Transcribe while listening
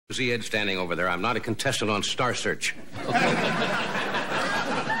See Ed standing over there. I'm not a contestant on Star Search.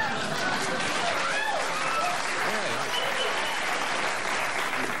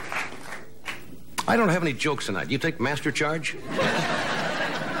 I don't have any jokes tonight. You take master charge?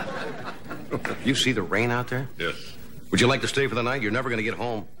 You see the rain out there? Yes. Would you like to stay for the night? You're never going to get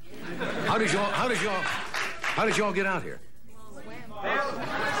home. How did y'all get out here?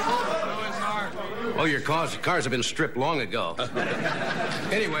 Oh, your cars have been stripped long ago.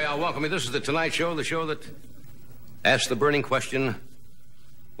 Anyway, I'll welcome you. This is the Tonight Show, the show that asks the burning question,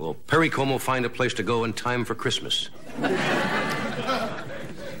 will Perry Como find a place to go in time for Christmas? I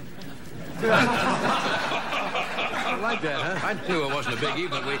like that, huh? I knew it wasn't a biggie,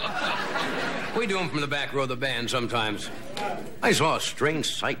 but we do them from the back row of the band sometimes. I saw a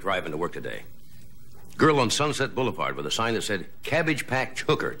strange sight driving to work today. Girl on Sunset Boulevard with a sign that said, "Cabbage Patch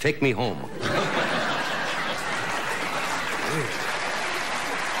Hooker, take me home."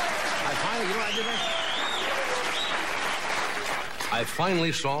 I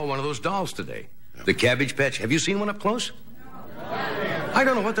finally saw one of those dolls today. The Cabbage Patch. Have you seen one up close? I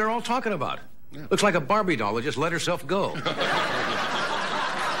don't know what they're all talking about. Yeah. Looks like a Barbie doll that just let herself go. I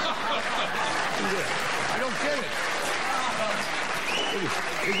don't get it.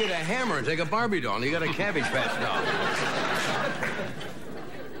 You get a hammer and take a Barbie doll, and you got a Cabbage Patch doll.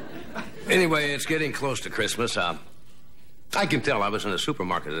 Anyway, it's getting close to Christmas. I can tell. I was in a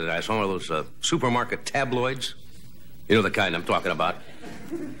supermarket today. I saw one of those supermarket tabloids. You know the kind I'm talking about.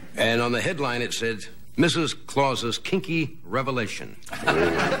 And on the headline it said, "Mrs. Claus's kinky revelation."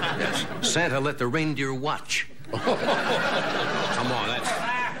 Yes. Santa let the reindeer watch. Come on,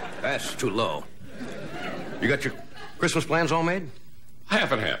 that's too low. You got your Christmas plans all made?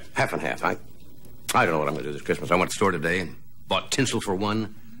 Half and half. Half and half. I don't know what I'm going to do this Christmas. I went to the store today and bought tinsel for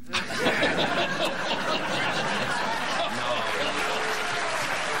one.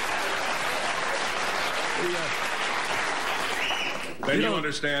 Then you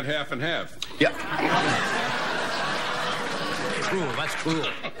understand half and half. Yeah. Cruel, that's cruel.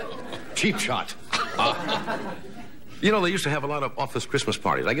 Cheap shot. You know, they used to have a lot of office Christmas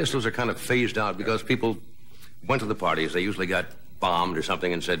parties. I guess those are kind of phased out because people went to the parties. They usually got bombed or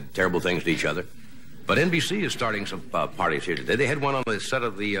something and said terrible things to each other. But NBC is starting some parties here today. They had one on the set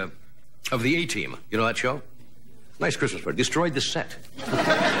of the A-Team. You know that show? Nice Christmas party. Destroyed the set.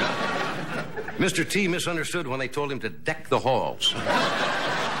 Mr. T misunderstood when they told him to deck the halls.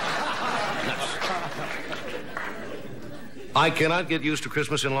 I cannot get used to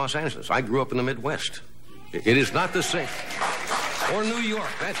Christmas in Los Angeles. I grew up in the Midwest. It is not the same. Or New York.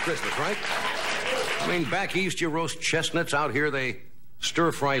 That's Christmas, right? I mean, back east you roast chestnuts. Out here they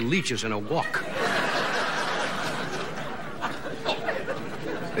stir-fry leeches in a wok.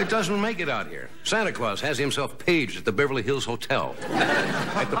 It doesn't make it out here. Santa Claus has himself paged at the Beverly Hills Hotel.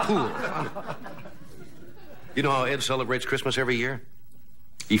 At the pool. You know how Ed celebrates Christmas every year?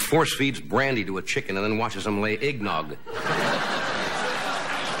 He force feeds brandy to a chicken and then watches him lay eggnog.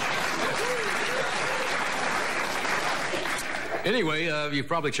 Anyway, you've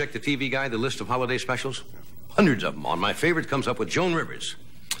probably checked the TV Guide, the list of holiday specials. Hundreds of them on. My favorite comes up with Joan Rivers.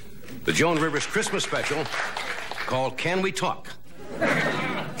 The Joan Rivers Christmas special called Can We Talk?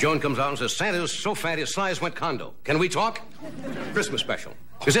 Joan comes out and says, Santa's so fat his size went condo. Can we talk? Christmas special.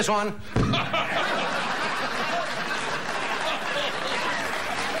 Is this on?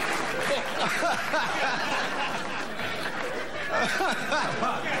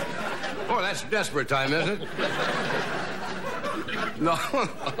 Boy, that's desperate time, isn't it? No.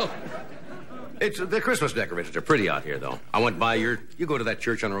 The Christmas decorations are pretty out here, though. I went by you go to that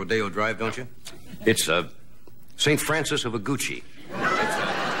church on Rodeo Drive, don't you? It's St. Francis of Aguchi.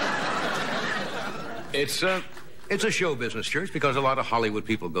 It's a show business church because a lot of Hollywood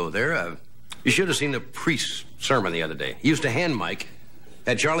people go there. You should have seen the priest's sermon the other day. He used a hand mic,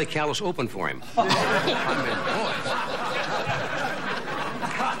 had Charlie Callis open for him. I mean, boy.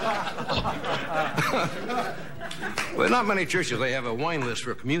 Well, not many churches, they have a wine list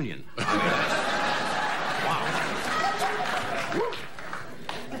for communion. I mean, wow.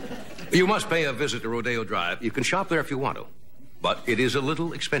 You must pay a visit to Rodeo Drive. You can shop there if you want to, but it is a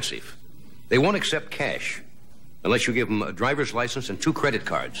little expensive. They won't accept cash unless you give them a driver's license and 2 credit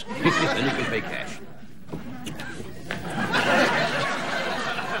cards. Then you can pay cash.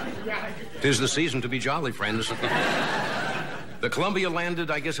 'Tis the season to be jolly, friends. The Columbia landed,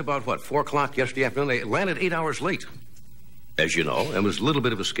 I guess, about, 4 o'clock yesterday afternoon. They landed 8 hours late, as you know. It was a little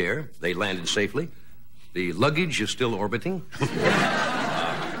bit of a scare. They landed safely. The luggage is still orbiting.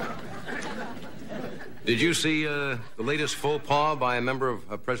 Did you see the latest faux pas by a member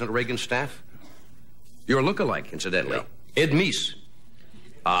of President Reagan's staff? Your look-alike, incidentally. Yeah. Ed Meese.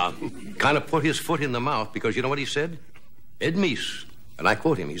 kind of put his foot in the mouth because you know what he said? Ed Meese, and I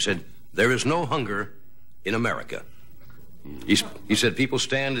quote him, he said, "There is no hunger in America." He said people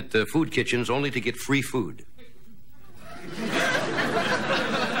stand at the food kitchens only to get free food.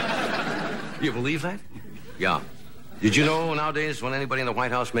 You believe that? Yeah. Did you know nowadays when anybody in the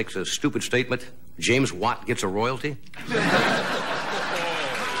White House makes a stupid statement, James Watt gets a royalty?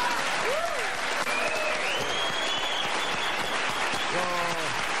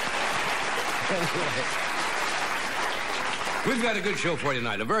 We've got a good show for you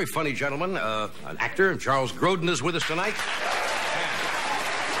tonight. A very funny gentleman, an actor, Charles Grodin, is with us tonight.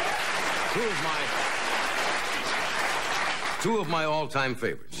 And two of my all-time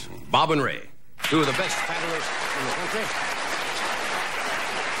favorites, Bob and Ray, two of the best fabulous in the country.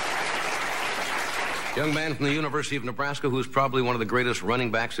 Young man from the University of Nebraska who's probably one of the greatest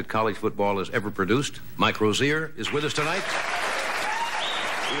running backs that college football has ever produced. Mike Rozier is with us tonight.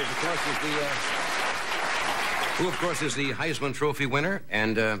 Who, of course, is the Heisman Trophy winner.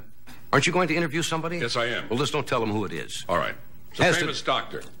 And aren't you going to interview somebody? Yes, I am. Well, just don't tell them who it is. All right. It's a famous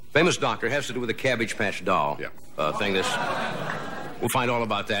doctor. Famous doctor. Has to do with the Cabbage Patch doll thing. We'll find all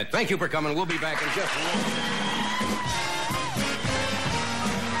about that. Thank you for coming. We'll be back in just a moment.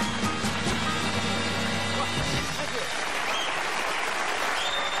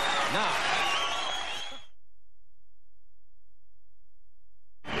 Now.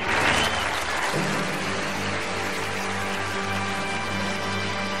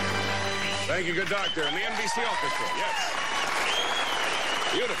 Thank you, good doctor. And the NBC Orchestra, yes.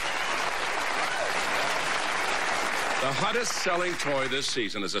 Beautiful. The hottest selling toy this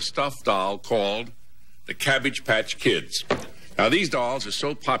season is a stuffed doll called the Cabbage Patch Kids. Now, these dolls are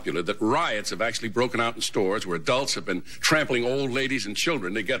so popular that riots have actually broken out in stores where adults have been trampling old ladies and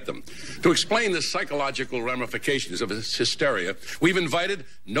children to get them. To explain the psychological ramifications of this hysteria, we've invited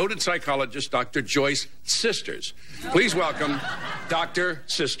noted psychologist Dr. Joyce Sisters. Please welcome Dr.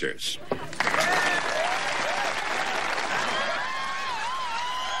 Sisters.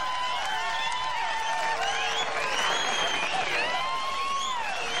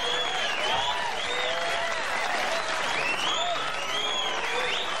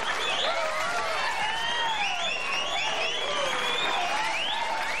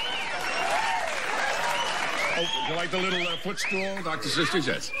 You like the little footstool, Dr. Sisters?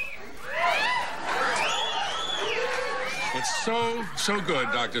 Yes. It's so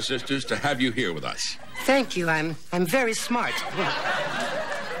good, Dr. Sisters, to have you here with us. Thank you. I'm very smart.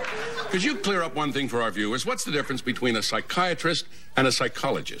 Could you clear up one thing for our viewers? What's the difference between a psychiatrist and a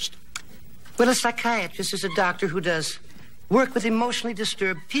psychologist? Well, a psychiatrist is a doctor who does work with emotionally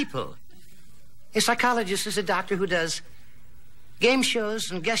disturbed people. A psychologist is a doctor who does game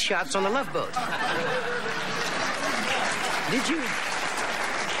shows and guest shots on the Love Boat.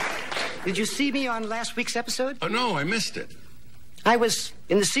 Did you see me on last week's episode? Oh, no, I missed it. I was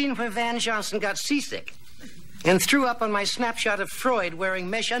in the scene where Van Johnson got seasick and threw up on my snapshot of Freud wearing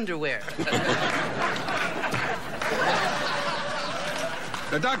mesh underwear.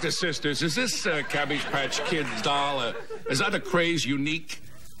 Now, Dr. Sisters, is this Cabbage Patch Kids doll, is that a craze unique?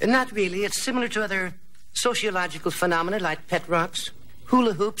 Not really. It's similar to other sociological phenomena like pet rocks,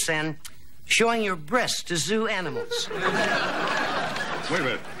 hula hoops, and showing your breasts to zoo animals. Wait a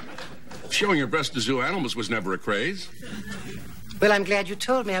minute. Showing your breasts to zoo animals was never a craze. Well, I'm glad you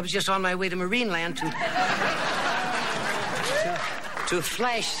told me. I was just on my way to Marineland to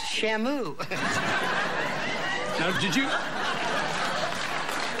flash Shamu. Now,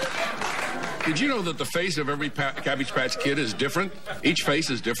 did you know that the face of every Cabbage Patch Kid is different? Each face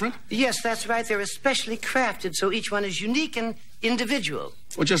is different? Yes, that's right. They're especially crafted, so each one is unique and individual.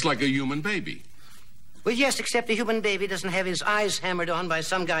 Well, just like a human baby. Well, yes, except a human baby doesn't have his eyes hammered on by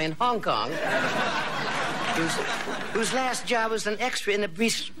some guy in Hong Kong whose last job was an extra in a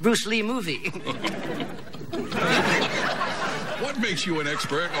Bruce Lee movie. What makes you an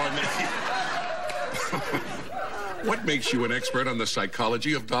expert on What makes you an expert on the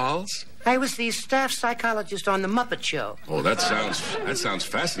psychology of dolls? I was the staff psychologist on The Muppet Show. Oh, that sounds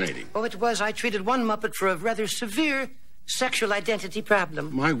fascinating. Oh, it was. I treated one Muppet for a rather severe sexual identity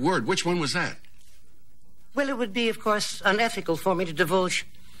problem. My word, which one was that? Well, it would be, of course, unethical for me to divulge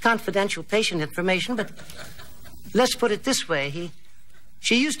confidential patient information, but let's put it this way.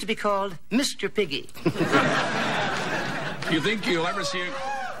 She used to be called Mr. Piggy. Do you think you'll ever see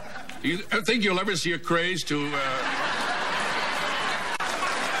a craze to,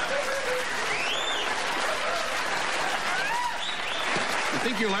 You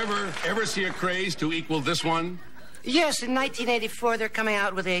think you'll ever see a craze to equal this one? Yes, in 1984, they're coming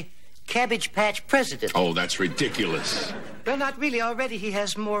out with a Cabbage Patch president. Oh, that's ridiculous. Well, not really. Already he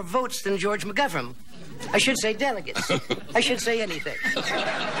has more votes than George McGovern. I should say delegates. I should say anything.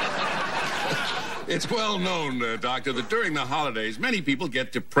 It's well known, Doctor, that during the holidays, many people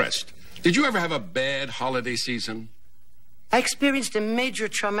get depressed. Did you ever have a bad holiday season? I experienced a major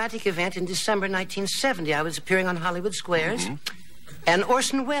traumatic event in December 1970. I was appearing on Hollywood Squares, and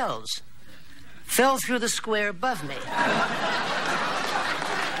Orson Welles fell through the square above me.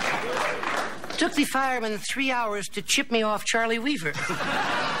 Took the firemen 3 hours to chip me off Charlie Weaver.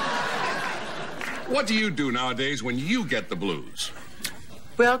 What do you do nowadays when you get the blues?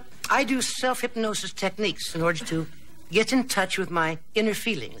 Well, I do self-hypnosis techniques in order to get in touch with my inner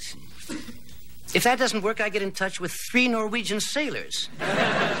feelings. If that doesn't work, I get in touch with 3 Norwegian sailors.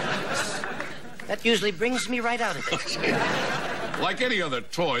 That usually brings me right out of it. Like any other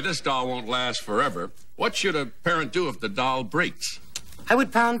toy, this doll won't last forever. What should a parent do if the doll breaks? I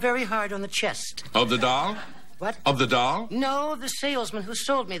would pound very hard on the chest. Of the doll? What? Of the doll? No, the salesman who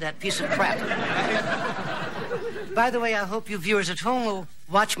sold me that piece of crap. By the way, I hope you viewers at home will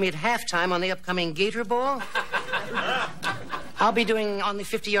watch me at halftime on the upcoming Gator Bowl. I'll be on the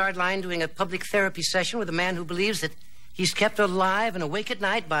 50-yard line, doing a public therapy session with a man who believes that he's kept alive and awake at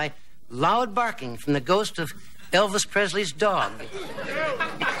night by loud barking from the ghost of Elvis Presley's dog.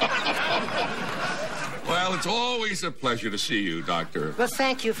 Well, it's always a pleasure to see you, Doctor. Well,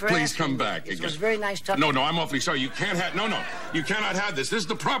 thank you for asking. Please come back again. again. It was very nice talking. No, I'm awfully sorry. You can't have... No. You cannot have this. This is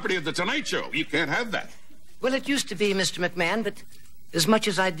the property of The Tonight Show. You can't have that. Well, it used to be, Mr. McMahon, but as much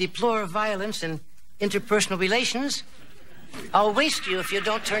as I deplore violence in interpersonal relations, I'll waste you if you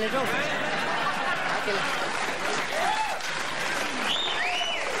don't turn it over.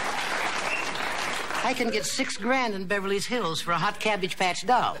 I can get $6 grand in Beverly Hills for a hot Cabbage Patch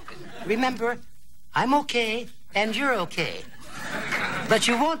doll. Remember, I'm okay, and you're okay. But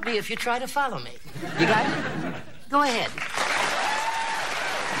you won't be if you try to follow me. You got it? Go ahead.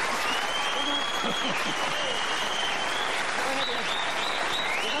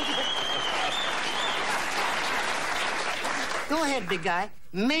 Go ahead, big guy.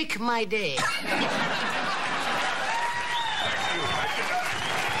 Make my day.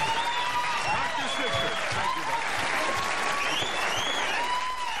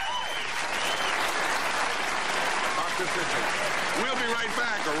 We'll be right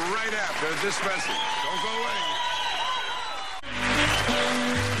back right after this message. Don't go away.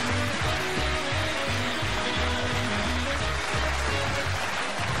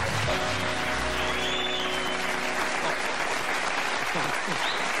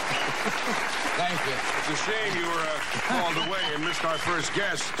 Thank you. It's a shame you were called away and missed our first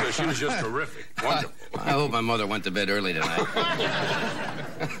guest. She was just terrific. Wonderful. I hope my mother went to bed early tonight.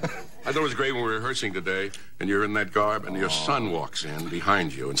 I thought it was great when we were rehearsing today, and you're in that garb, and your son walks in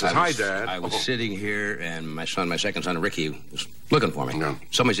behind you and says, "Hi, Dad." I was sitting here, and my second son, Ricky, was looking for me. No.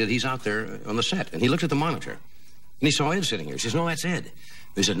 Somebody said, he's out there on the set. And he looked at the monitor, and he saw Ed sitting here. He says, "No, that's Ed."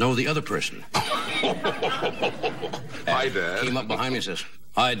 He said, "No, the other person." Hi, Dad. Came up behind me and says,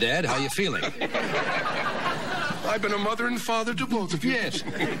 "Hi, Dad, how you feeling?" I've been a mother and father to both of you. Yes.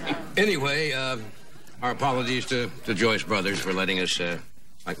 Anyway, our apologies to Joyce Brothers for letting us,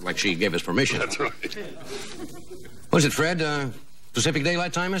 like she gave us permission. That's right. Was it, Fred? Pacific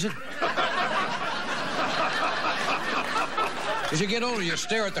Daylight Time, is it? As you get older, you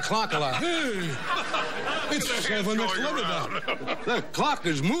stare at the clock a lot. Hey, it's 7 o'clock. The clock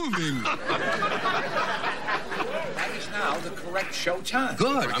is moving. That is now the correct show time.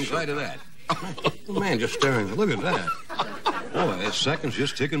 Good. I'm glad of that. Man, just staring. Look at that. Boy, that second's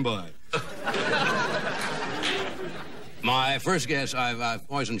just ticking by. My first guess, I've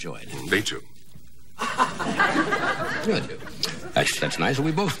always enjoyed. Me too. Good. That's nice.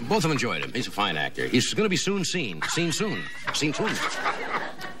 We both have enjoyed him. He's a fine actor. He's going to be soon seen. Seen soon. Seen soon.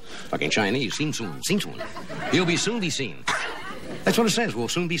 Fucking Chinese. Seen soon. Seen soon. He'll be soon be seen. That's what it says. We'll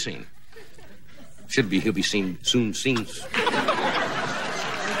soon be seen. Should be. He'll be seen soon. Seen.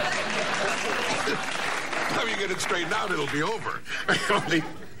 Now you get it straightened out, it'll be over.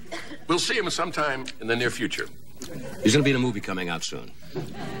 We'll see him sometime in the near future. He's going to be in a movie coming out soon.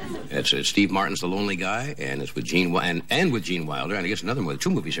 It's Steve Martin's The Lonely Guy, and it's with Gene and with Gene Wilder, and I guess another one. 2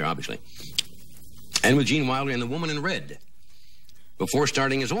 movies here, obviously. And with Gene Wilder and The Woman in Red. Before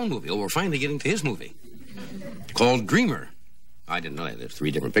starting his own movie. Oh, we're finally getting to his movie. Called Dreamer. I didn't know that. There's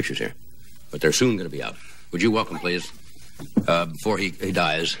 3 different pictures here. But they're soon going to be out. Would you welcome, please, before he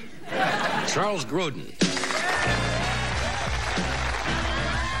dies, Charles Grodin.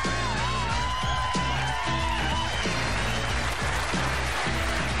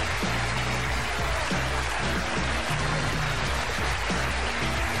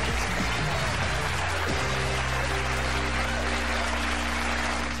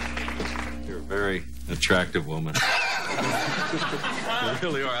 very attractive woman. You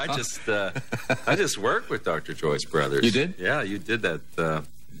really are. I just worked with Dr. Joyce Brothers. You did? Yeah, you did that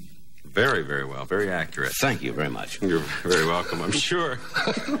very, very well. Very accurate. Thank you very much. You're very welcome, I'm sure.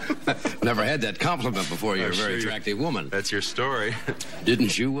 Never had that compliment before. You're a very attractive woman. That's your story.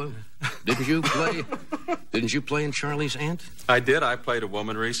 Didn't you play in Charlie's Aunt? I did. I played a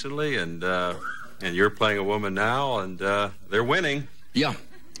woman recently, and you're playing a woman now, and they're winning. Yeah.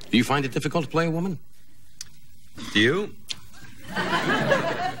 Do you find it difficult to play a woman? Do you?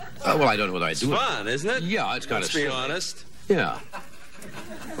 Well, I don't know whether I do. It's fun, isn't it? Yeah, it's kind of. Let's be honest. Yeah.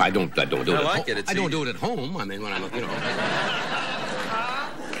 I don't do it. I like it. I don't do it at home. I mean, when I'm,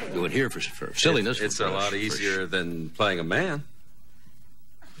 do it here for silliness. It's a lot easier than playing a man.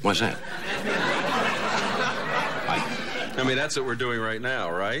 Why's that? I mean, that's what we're doing right now,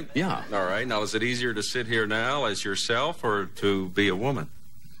 right? Yeah. All right. Now, is it easier to sit here now as yourself or to be a woman?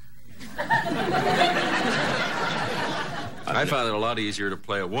 I found it a lot easier to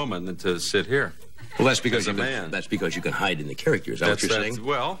play a woman than to sit here. Well, that's because as a man. That's because you can hide in the character. Is that what you're saying?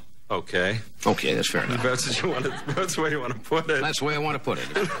 Well, okay. Okay, that's fair enough. That's the way you want to put it. That's the way I want to put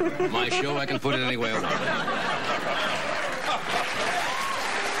it. My show, I can put it any way I want.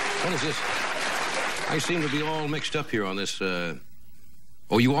 What is this? I seem to be all mixed up here on this. Oh,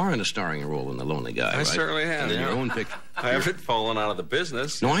 you are in a starring role in The Lonely Guy, right? I certainly have. And then your own picture. I haven't fallen out of the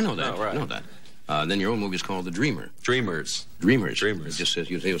business. No, I know that. Oh, right. I know that. Then your own movie is called The Dreamer. Dreamers. Dreamers. Dreamers. It just says,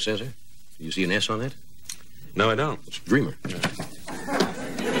 you see what it says there? You see an S on that? No, I don't. It's Dreamer.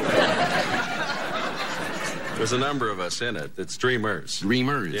 There's a number of us in it. It's Dreamers.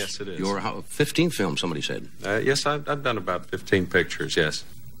 Dreamers. Yes, it is. Your 15th film, somebody said. Yes, I've done about 15 pictures, yes.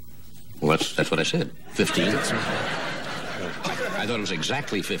 Well, that's what I said. 15. I thought it was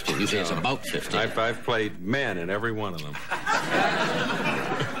exactly 15. You say it's about 15. I've played men in every one of them.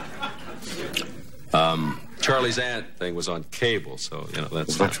 Charlie's Aunt thing was on cable, so, that's... Well,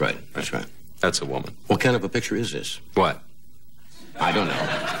 that's right. That's right. That's a woman. What kind of a picture is this? What? I don't know.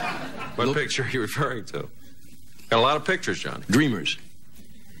 What picture are you referring to? Got a lot of pictures, Johnny. Dreamers.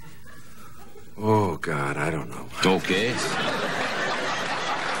 Oh, God, I don't know. Okay.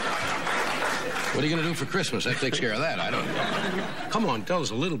 What are you going to do for Christmas? That takes care of that. I don't know. Come on, tell us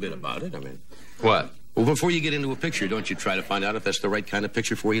a little bit about it. I mean... What? Well, before you get into a picture, don't you try to find out if that's the right kind of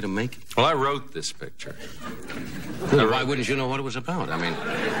picture for you to make? Well, I wrote this picture. Well, why wouldn't you know what it was about? I mean...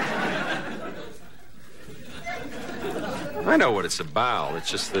 I know what it's about. It's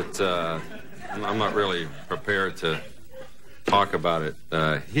just that I'm not really prepared to talk about it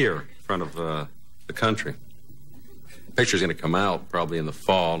here in front of the country. The picture's going to come out probably in the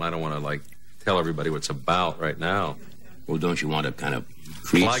fall, and I don't want to, tell everybody what it's about right now. Well, don't you want to kind of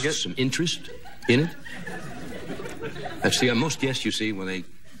create some interest in it? That's the most guests you see when they...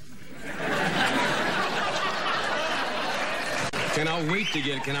 Cannot wait to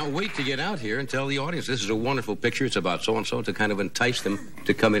get out here and tell the audience this is a wonderful picture. It's about so-and-so, to kind of entice them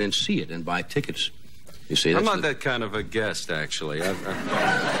to come in and see it and buy tickets. You see, I'm not that kind of a guest, actually.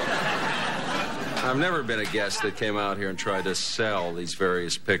 I've never been a guest that came out here and tried to sell these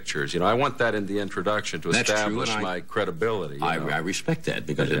various pictures. I want that in the introduction to establish my credibility. I respect that,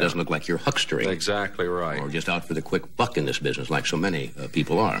 because it doesn't look like you're huckstering. Exactly right. Or just out for the quick buck in this business, like so many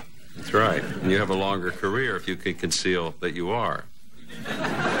people are. That's right. And you have a longer career if you can conceal that you are.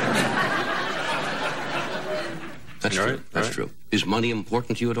 That's true. That's true. Is money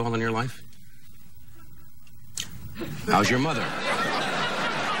important to you at all in your life? How's your mother?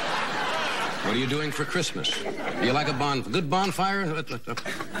 What are you doing for Christmas? Do you like a good bonfire?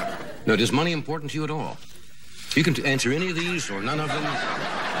 No, is money important to you at all? You can answer any of these or none of them.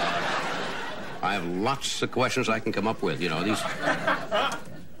 I have lots of questions I can come up with. These...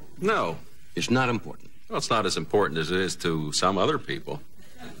 No. It's not important. Well, it's not as important as it is to some other people.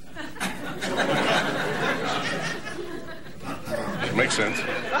 Makes sense.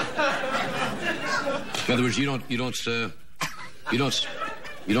 In other words, you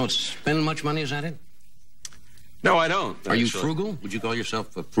don't spend much money, is that it? No, I don't. Are you frugal? Would you call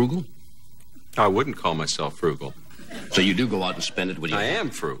yourself frugal? I wouldn't call myself frugal. So you do go out and spend it with you? I am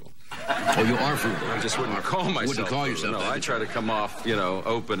frugal. Oh, you are frugal. I just wouldn't call myself Wouldn't call yourself frugal. No, I try to come off,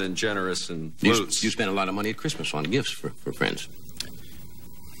 open and generous and loose. You spend a lot of money at Christmas on gifts for friends?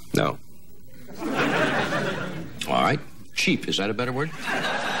 No. All right. Cheap, is that a better word?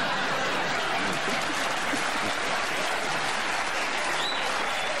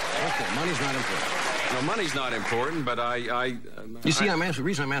 Okay, money's not important. No, money's not important, but You see, the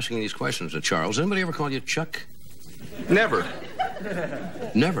reason I'm asking these questions to Charles, anybody ever call you Chuck? Never.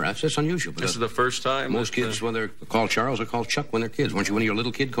 Never. That's unusual. This is the first time. Most kids, when they're called Charles, are called Chuck when they're kids. Weren't you when you were a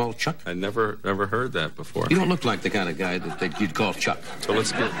little kid called Chuck? I never heard that before. You don't look like the kind of guy that you'd call Chuck. So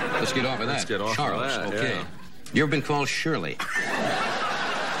let's get off of that. Let's get off Charles, of that. okay. Yeah. You ever been called Shirley?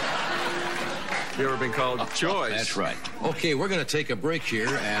 You ever been called Joyce? That's right. Okay, we're going to take a break here,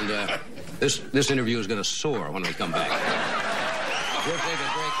 and this interview is going to soar when we come back. We'll take a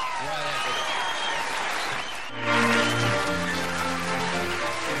break right after this.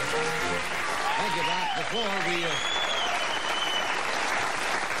 Thank you, Doc.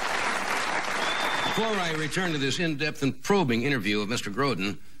 Before I return to this in-depth and probing interview of Mr.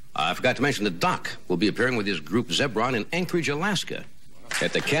 Grodin, I forgot to mention that Doc will be appearing with his group Zebron in Anchorage, Alaska,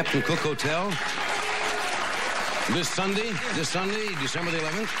 at the Captain Cook Hotel this Sunday, December the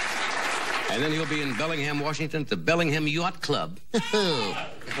 11th. And then he'll be in Bellingham, Washington, at the Bellingham Yacht Club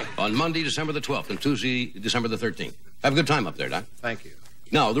on Monday, December the 12th, and Tuesday, December the 13th. Have a good time up there, Doc. Thank you.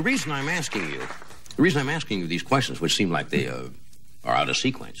 Now, the reason I'm asking you these questions, which seem like they are out of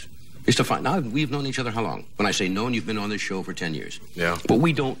sequence, is to find out. We've known each other how long? When I say known, you've been on this show for 10 years. Yeah. But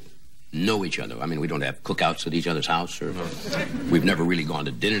we don't know each other. I mean, we don't have cookouts at each other's house, or we've never really gone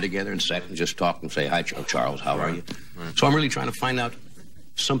to dinner together and sat and just talked and say, hi, Charles, how are you? Right. So I'm really trying to find out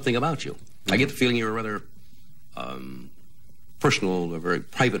something about you. I get the feeling you're a rather personal, a very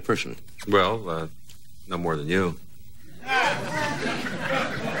private person. Well, no more than you.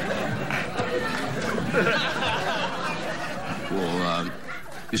 Well,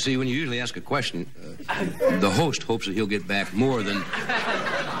 you see, when you usually ask a question, the host hopes that he'll get back more than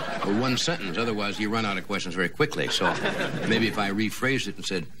one sentence. Otherwise, you run out of questions very quickly. So maybe if I rephrased it and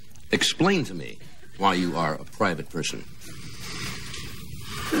said, explain to me why you are a private person.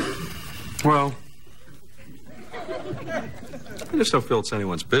 Well, I just don't feel it's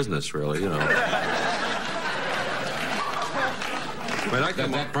anyone's business, really, you know. I mean, I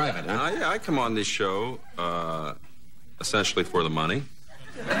come that private, huh? I come on this show essentially for the money.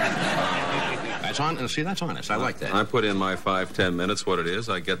 That's honest. I like that. I put in my 5-10 minutes, what it is.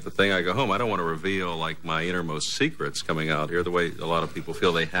 I get the thing, I go home. I don't want to reveal, like, my innermost secrets coming out here the way a lot of people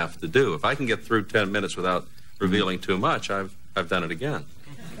feel they have to do. If I can get through 10 minutes without revealing too much, I've done it again.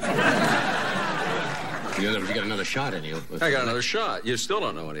 You got another shot in you. I got another shot. You still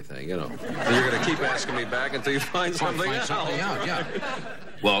don't know anything, you know. And you're going to keep asking me back until you find something out. Yeah.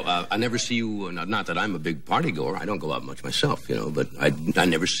 Well, I never see you. Not that I'm a big party goer. I don't go out much myself, you know. But I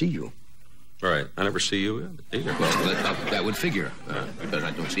never see you. Right. I never see you either. Well, that would figure because I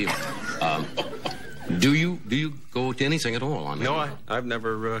don't see you. Do you go to anything at all? No, I've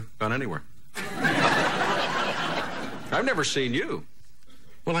never gone anywhere. I've never seen you.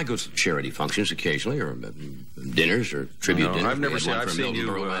 Well, I go to charity functions occasionally, or dinners, or tribute dinners. I've never seen. I've seen you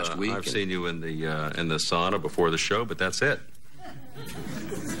last week. I've seen you in the sauna before the show, but that's it.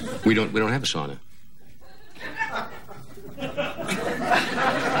 We don't have a sauna.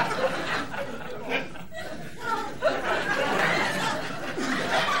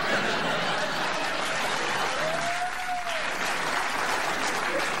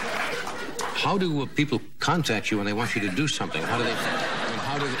 How do people contact you when they want you to do something? How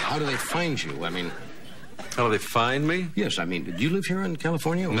do they find you? I mean, how do they find me? Yes, I mean, do you live here in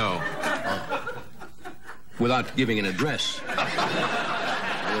California? Or? No. Without giving an address.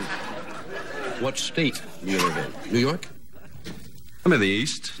 What state do you live in? New York? I'm in the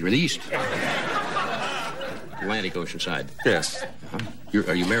East. You're in the East. Atlantic Ocean side. Yes.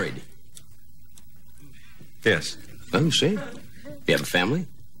 Are you married? Yes. Well, you see. You have a family?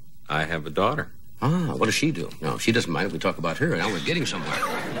 I have a daughter. Ah, what does she do? No, she doesn't mind if we talk about her. Now we're getting somewhere.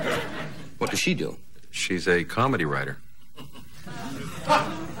 What does she do? She's a comedy writer.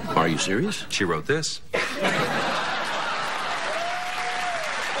 Are you serious? She wrote this.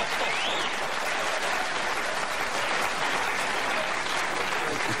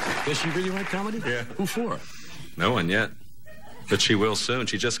 Does she really write comedy? Yeah. Who for? No one yet. But she will soon.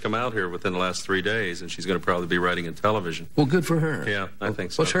 She just come out here within the last 3 days, and she's going to probably be writing in television. Well, good for her. Yeah, I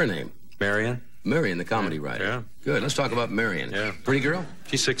think so. What's her name? Marion. Marion, the comedy writer. Yeah. Good. Let's talk about Marion. Yeah. Pretty girl?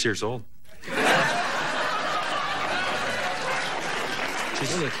 She's 6 years old.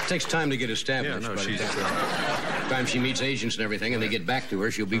 Well, it takes time to get established. Yeah, no, by she's... the time she meets agents and everything, and they get back to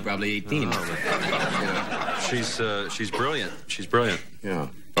her, she'll be probably 18. She's brilliant. She's brilliant. Yeah.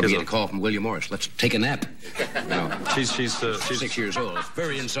 I'll get a call from William Morris. Let's take a nap. She's 6 years old. It's a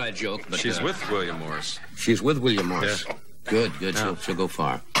very inside joke. But, she's with William Morris. She's with William Morris. Yeah. Good. Yeah. She'll go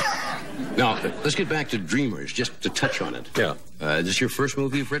far. Now, let's get back to Dreamers, just to touch on it. Yeah. Is this your first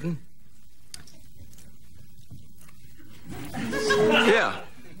movie you've written? Yeah.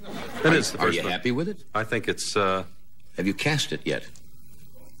 It is the first Are you one. happy with it? I think it's... Have Have you cast it yet?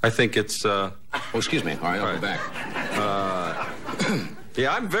 I think it's, Oh, excuse me. All right, I'll go back.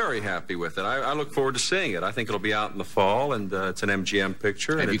 Yeah, I'm very happy with it. I look forward to seeing it. I think it'll be out in the fall, and it's an MGM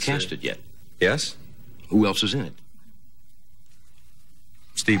picture. Have you cast it yet? Yes. Who else is in it?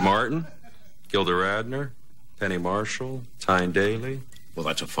 Steve Martin, Gilda Radner, Penny Marshall, Tyne Daly. Well,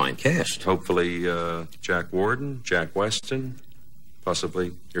 that's a fine cast. Hopefully, Jack Warden, Jack Weston,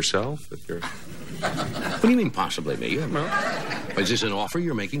 possibly yourself, if you're... What do you mean, possibly me? Is this an offer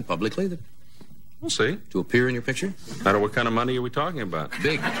you're making publicly that... We'll see. To appear in your picture? No matter what kind of money are we talking about?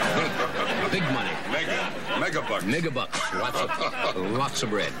 Big money. Mega bucks. Mega bucks. Lots of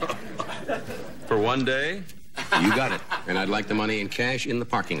bread. For one day? You got it. And I'd like the money in cash in the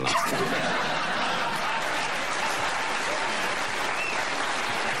parking lot.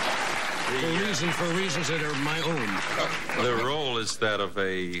 For reasons that are my own. The role is that of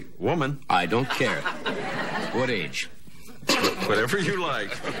a woman. I don't care. What age? Whatever you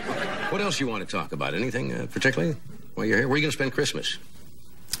like. What else you want to talk about? Anything particularly? While you're here, where are you going to spend Christmas?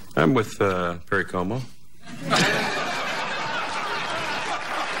 I'm with Perry Como.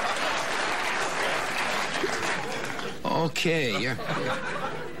 Okay.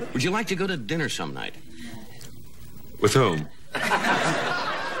 Would you like to go to dinner some night? With whom?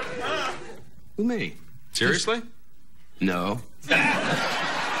 With me. Seriously? No.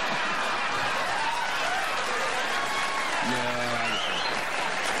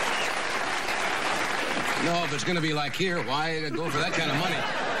 No, if it's going to be like here, why go for that kind of money?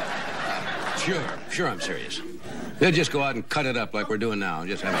 Sure, I'm serious. They'll just go out and cut it up like we're doing now and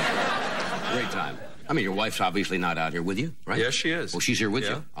just have a great time. I mean, your wife's obviously not out here with you, right? Yes, she is. Well, she's here with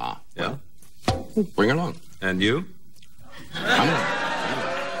you? Yeah. Well, bring her along. And you? I'm alone.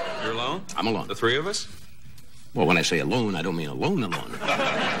 You're alone? I'm alone. The three of us? Well, when I say alone, I don't mean alone.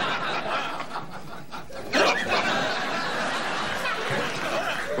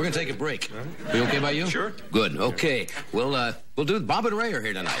 We're going to take a break. Be okay by you? Sure. Good. Okay. We'll do Bob and Ray are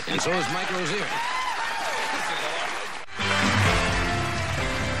here tonight, and so is Mike Rozier.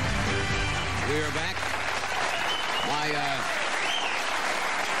 We are back.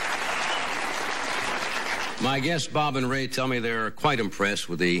 My guests, Bob and Ray, tell me they're quite impressed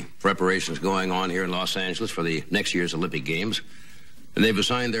with the preparations going on here in Los Angeles for the next year's Olympic Games. And they've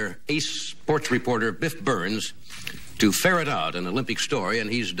assigned their ace sports reporter, Biff Burns, to ferret out an Olympic story, and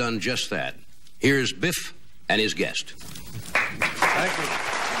he's done just that. Here's Biff and his guest. Thank you.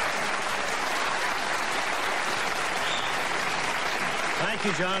 Thank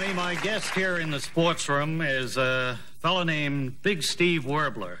you, Johnny. My guest here in the sports room is a fellow named Big Steve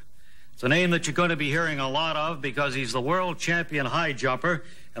Werbler. It's a name that you're going to be hearing a lot of because he's the world champion high jumper,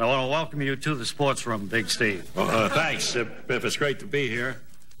 and I want to welcome you to the sports room, Big Steve. Well, thanks, Biff. It's great to be here.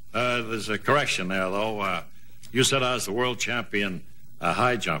 There's a correction there, though. You said I was the world champion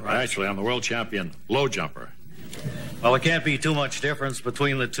high jumper. Right. Actually, I'm the world champion low jumper. Well, there can't be too much difference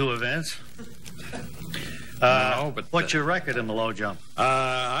between the two events. No, but... What's your record in the low jump?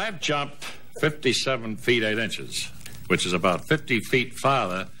 I've jumped 57 feet 8 inches, which is about 50 feet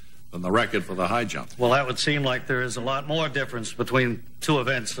farther than the record for the high jump. Well, that would seem like there is a lot more difference between two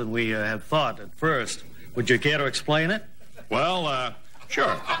events than we had thought at first. Would you care to explain it? Well,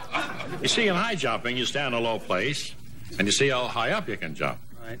 sure. You see, in high jumping, you stand in a low place, and you see how high up you can jump.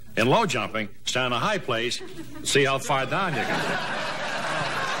 Right. In low jumping, stand in a high place, see how far down you can jump.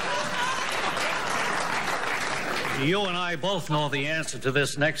 You and I both know the answer to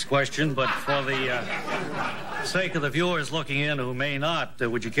this next question, but for the sake of the viewers looking in who may not,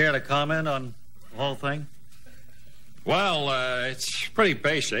 would you care to comment on the whole thing? Well, it's pretty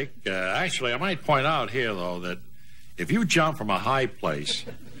basic. Actually, I might point out here, though, that if you jump from a high place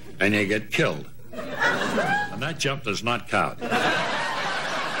and you get killed, then that jump does not count.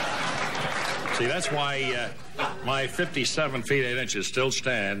 See, that's why my 57 feet 8 inches still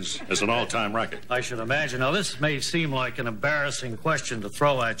stands as an all-time record. I should imagine. Now, this may seem like an embarrassing question to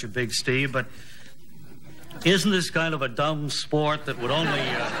throw at you, Big Steve, but isn't this kind of a dumb sport that would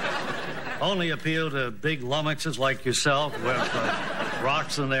only appeal to big lummoxes like yourself with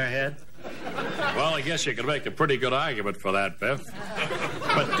rocks in their head? Well, I guess you could make a pretty good argument for that, Biff.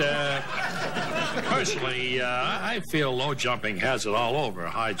 But personally, I feel low jumping has it all over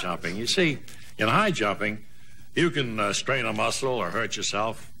high jumping. You see, in high jumping, you can strain a muscle or hurt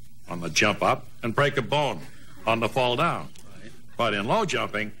yourself on the jump up and break a bone on the fall down. Right. But in low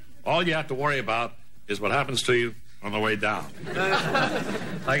jumping, all you have to worry about is what happens to you on the way down.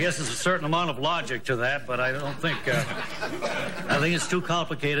 I guess there's a certain amount of logic to that, but I don't think... I think it's too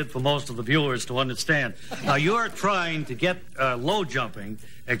complicated for most of the viewers to understand. Now, you're trying to get low jumping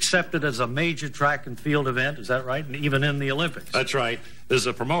accepted as a major track and field event, is that right? And even in the Olympics. That's right. There's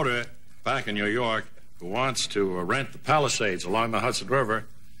a promoter back in New York who wants to rent the Palisades along the Hudson River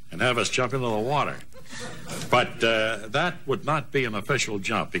and have us jump into the water. But that would not be an official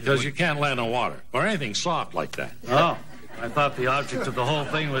jump because you can't land on water or anything soft like that. Oh, I thought the object of the whole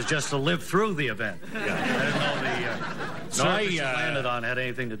thing was just to live through the event. Yeah. I didn't know the surface you landed on had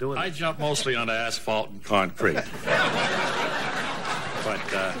anything to do with it. I jump mostly onto asphalt and concrete.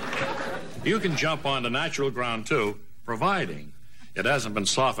 But you can jump onto natural ground, too, providing it hasn't been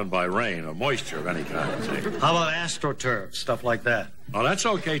softened by rain or moisture of any kind. See? How about astroturf, stuff like that? Oh, that's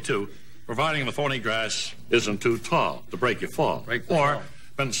okay, too, providing the phony grass isn't too tall to break your fall. Or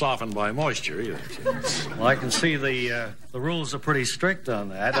been softened by moisture, either. Well, I can see the rules are pretty strict on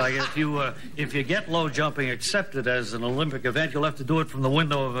that. Like if you get low jumping accepted as an Olympic event, you'll have to do it from the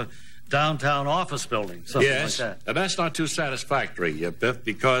window of a downtown office building, something yes, like that. And that's not too satisfactory, Biff,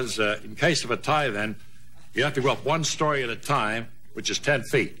 because in case of a tie, then, you have to go up one story at a time, which is 10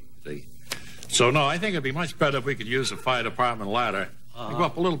 feet, see? So, no, I think it'd be much better if we could use a fire department ladder and go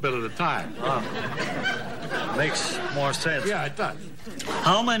up a little bit at a time. Makes more sense. Yeah, it does.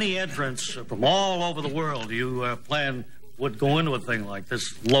 How many entrants from all over the world do you plan would go into a thing like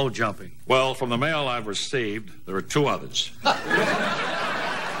this, low jumping? Well, from the mail I've received, there are 2 others.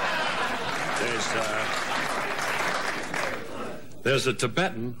 There's a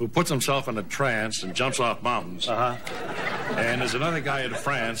Tibetan who puts himself in a trance and jumps off mountains. And there's another guy in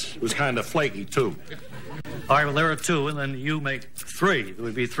France who's kind of flaky, too. All right, well, there are 2, and then you make 3. There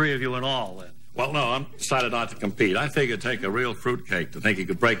would be 3 of you in all, then. Well, no, I'm decided not to compete. I figured it'd take a real fruitcake to think he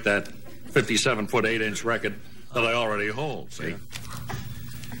could break that 57-foot, 8-inch record that I already hold, see?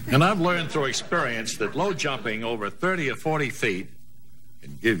 And I've learned through experience that low jumping over 30 or 40 feet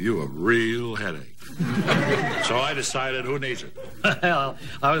can give you a real headache. So I decided, who needs it? Well,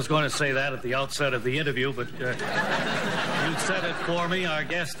 I was going to say that at the outset of the interview, but you said it for me. Our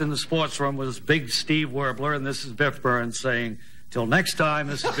guest in the sports room was Big Steve Werbler, and this is Biff Burns saying, till next time,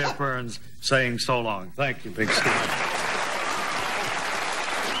 this is Biff Burns saying so long. Thank you, Big Steve.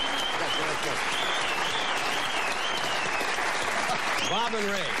 Bob and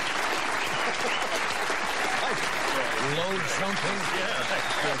Ray. Low jumping.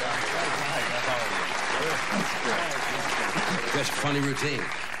 Just funny routine.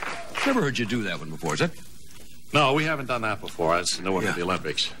 Never heard you do that one before, is it? No, we haven't done that before. That's the new one for the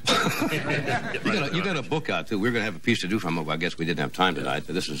Olympics. You got a book out, too. We're going to have a piece to do from it. Well, I guess we didn't have time tonight,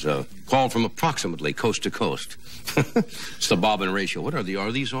 but this is called From Approximately Coast to Coast. It's the Bob and Ray Show. What are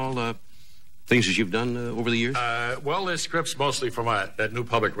these all things that you've done over the years? Well, there's scripts mostly from that new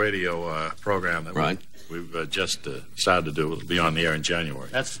public radio program that we've just decided to do. It'll be on the air in January.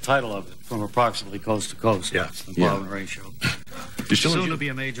 That's the title of it, From Approximately Coast to Coast. Yeah. It's the Bob and Ray Show. Soon to be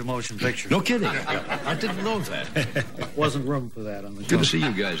a major motion picture. No kidding. I didn't know that. Wasn't room for that on the show. Good to see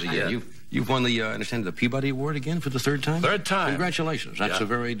you guys again. Yeah. You've won the, I understand, the Peabody Award again for the 3rd time? 3rd time. Congratulations. That's a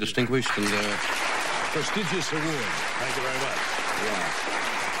very distinguished and prestigious award. Thank you very much. Yeah.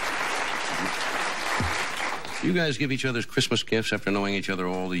 You guys give each other Christmas gifts after knowing each other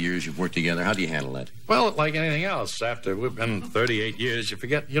all the years you've worked together. How do you handle that? Well, like anything else, after we've been 38 years, you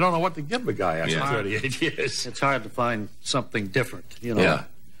don't know what to give a guy after 38 years. It's hard to find something different, you know. Yeah.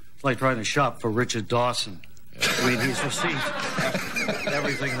 It's like trying to shop for Richard Dawson. I mean, he's received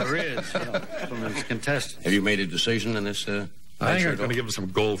everything there is, from his contestants. Have you made a decision in this? I think I'm going to give him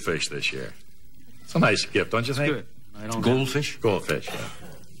some goldfish this year. It's a nice gift, don't you think? Good. I don't Goldfish? Goldfish,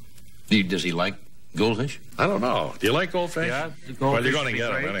 yeah. Does he like goldfish? I don't know. Do you like goldfish? Yeah, well, goldfish you're going to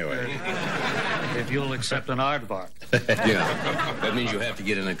get them anyway. If you'll accept an aardvark. Yeah. That means you have to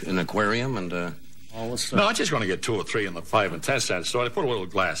get in an aquarium and... No, I'm just going to get 2 or 3 in the 5 and 10 cent store. They put a little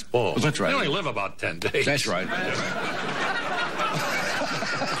glass bowl. Oh, that's right. They only live about 10 days. That's right.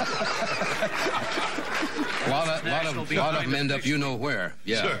 A lot of them end up you know where.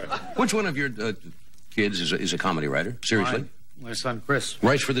 Yeah. Sure. Which one of your kids is a comedy writer? Seriously? My son, Chris.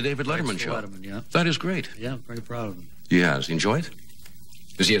 Writes for the David Letterman show. Letterman, yeah. That is great. Yeah, I'm very proud of him. Yeah, does he enjoy it?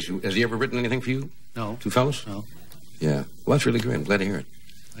 Has he ever written anything for you? No. 2 fellows? No. Yeah. Well, that's really great. I'm glad to hear it.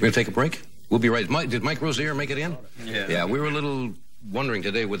 We're going to take a break? We'll be right. Did Mike Rozier make it in? Yeah. Yeah, we were a little wondering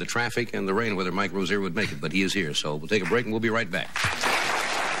today with the traffic and the rain whether Mike Rozier would make it, but he is here. So we'll take a break and we'll be right back.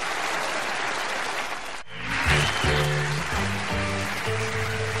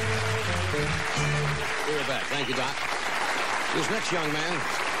 We're back. Thank you, Doc. This next young man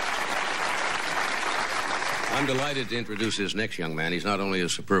I'm delighted to introduce this next young man. He's not only a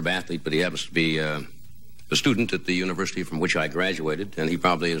superb athlete, but he happens to be a student at the university from which I graduated, and he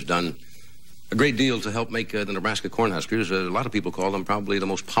probably has done a great deal to help make the Nebraska Cornhuskers. A lot of people call them probably the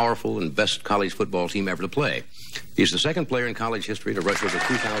most powerful and best college football team ever to play. He's the second player in college history to rush over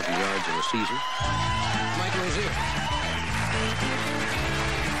 2,000 yards in a season. Mike Rozier.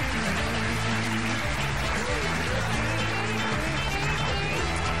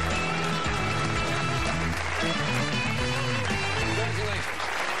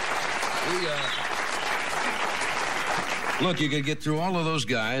 Look, you could get through all of those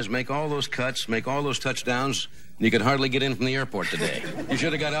guys, make all those cuts, make all those touchdowns, and you could hardly get in from the airport today. You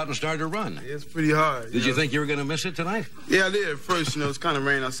should have got out and started to run. It's pretty hard. Did you think you were going to miss it tonight? Yeah, I did at first. It's kind of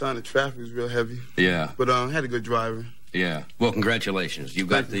raining outside. The traffic was real heavy. Yeah. But I had a good driver. Yeah. Well, congratulations. You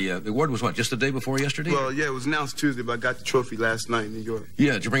got the award was what, just the day before yesterday? Well, yeah, it was announced Tuesday, but I got the trophy last night in New York.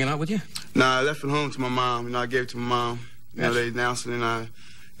 Yeah, did you bring it out with you? Nah, I left it home to my mom. I gave it to my mom. Yes. They announced it, and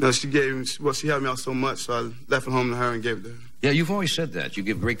she helped me out so much, so I left it home to her and gave it to her. Yeah, you've always said that. You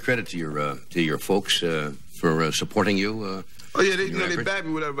give great credit to your folks for supporting you. Oh yeah, they back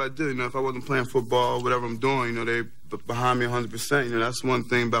me whatever I do. If I wasn't playing football, whatever I'm doing, they behind me 100%. That's one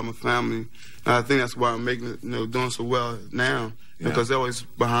thing about my family. And I think that's why I'm making doing so well now, because they're always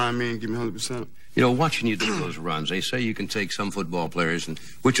behind me and give me 100%. Watching you do those runs, they say you can take some football players, and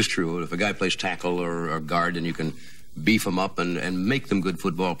which is true. If a guy plays tackle or guard, then you can beef them up and make them good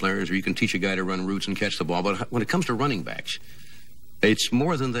football players, or you can teach a guy to run routes and catch the ball. But when it comes to running backs, it's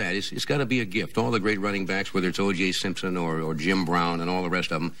more than that. It's got to be a gift. All the great running backs, whether it's O.J. Simpson or Jim Brown and all the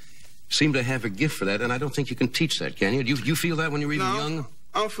rest of them, seem to have a gift for that, and I don't think you can teach that, can you? Do you feel that when you were even young?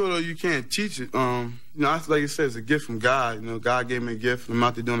 I don't feel that you can't teach it. Like you said, it's a gift from God. God gave me a gift, and I'm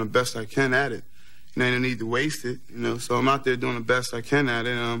out there doing the best I can at it. I don't need to waste it, so I'm out there doing the best I can at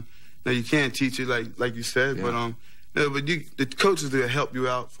it. You can't teach it like you said, but the coaches there help you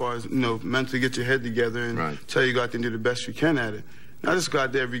out as far as, mentally get your head together and tell you go out there and do the best you can at it. I just go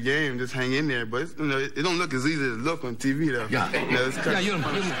out there every game, just hang in there, but it don't look as easy as it look on TV, though. Yeah,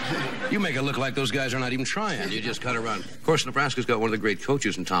 you make it look like those guys are not even trying. You just cut around. Of course, Nebraska's got one of the great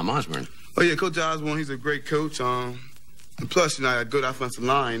coaches in Tom Osborne. Oh, yeah, Coach Osborne, he's a great coach. And plus, I got a good offensive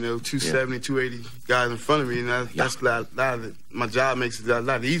line, 270, 280 guys in front of me, and that's a lot of my job makes it a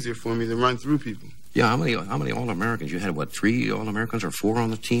lot easier for me to run through people. Yeah, how many All-Americans? You had, 3 All-Americans or 4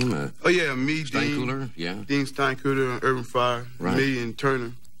 on the team? Me, Steinkuhler, Dean Steinkuhler, Urban Fryer, me, and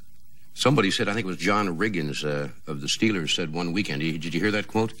Turner. Somebody said, I think it was John Riggins of the Steelers, said one weekend. Did you hear that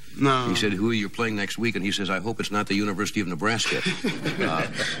quote? No. He said, who are you playing next week? And he says, I hope it's not the University of Nebraska.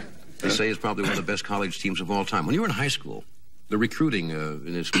 They say it's probably one of the best college teams of all time. When you were in high school, the recruiting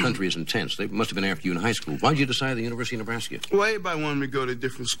in this country is intense. They must have been after you in high school. Why did you decide the University of Nebraska? Well, everybody wanted me to go to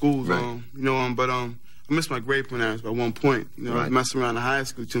different schools, but I missed my grade point average by 1 point. I was messing around in high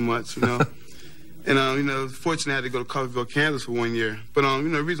school too much, And, fortunately, I had to go to Coffeyville, Kansas for 1 year. But,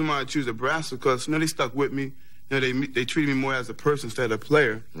 the reason why I choose Nebraska, because, they stuck with me. They treated me more as a person instead of a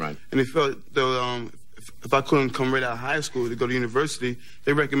player. Right. And they felt, though, if I couldn't come right out of high school to go to university,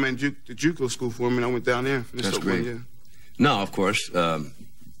 they recommended the JUCO school for me, and I went down there and finished up 1 year. Now, of course,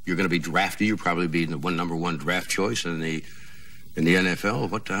 you're going to be drafted. You'll probably be the number one draft choice in the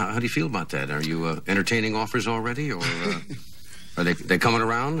NFL. How do you feel about that? Are you entertaining offers already, or are they coming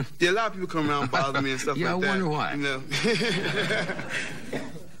around? Yeah, a lot of people come around, bother me and stuff like that. Yeah, I wonder why.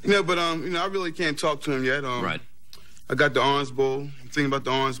 But I really can't talk to him yet. Right. I got the Orange Bowl. I'm thinking about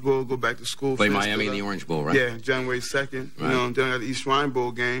the Orange Bowl. Go back to school. Play Miami in the Orange Bowl, right? Yeah, January 2nd. Right. Then I got the East Shrine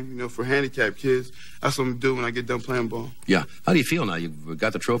Bowl game. For handicapped kids. That's what I'm doing when I get done playing ball. Yeah. How do you feel now? You've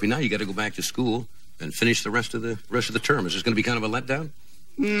got the trophy. Now you got to go back to school and finish the rest of the term. Is this going to be kind of a letdown?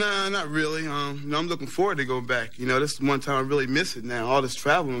 Nah, not really. I'm looking forward to going back. This is one time I really miss it now. All this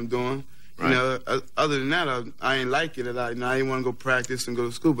travel I'm doing. Right. Other than that, I ain't like it. I didn't want to go practice and go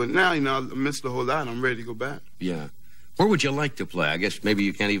to school. But now, I missed the whole lot. I'm ready to go back. Yeah. Where would you like to play? I guess maybe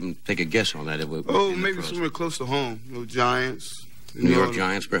you can't even take a guess on that. Maybe somewhere close to home. Giants. New York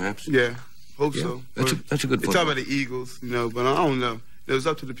Giants, perhaps? Yeah, hope so. That's a good football. They talk about the Eagles, but I don't know. It was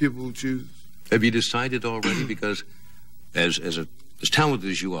up to the people who choose. Have you decided already? Because as talented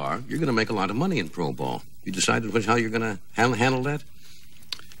as you are, you're going to make a lot of money in pro ball. You decided how you're going to handle that?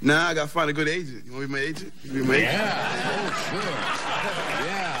 Nah, I got to find a good agent. You want to be my agent? Yeah. Oh, sure.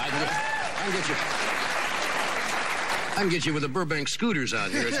 Yeah, I can get you. I can get you with the Burbank Scooters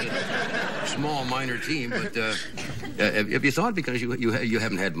out here. It's a small, minor team, but have you thought, because you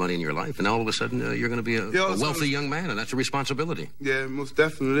haven't had money in your life, and all of a sudden you're going to be a wealthy young man, and that's a responsibility. Yeah, most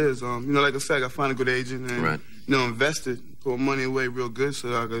definitely it is. Like I said, I got to find a good agent and invest it, put money away real good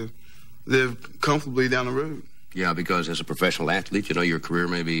so I could live comfortably down the road. Yeah, because as a professional athlete, you know, your career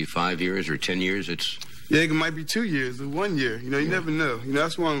may be 5 years or 10 years. Yeah, it might be 2 years or 1 year. You know, you never know. You know,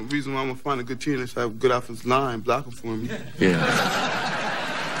 that's one reason why I'm going to find a good team that's have a good offensive line blocking for me. Yeah.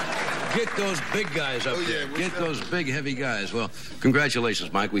 Get those big guys up there. Get those big, heavy guys. Well,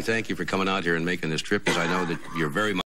 congratulations, Mike. We thank you for coming out here and making this trip, because I know that you're very much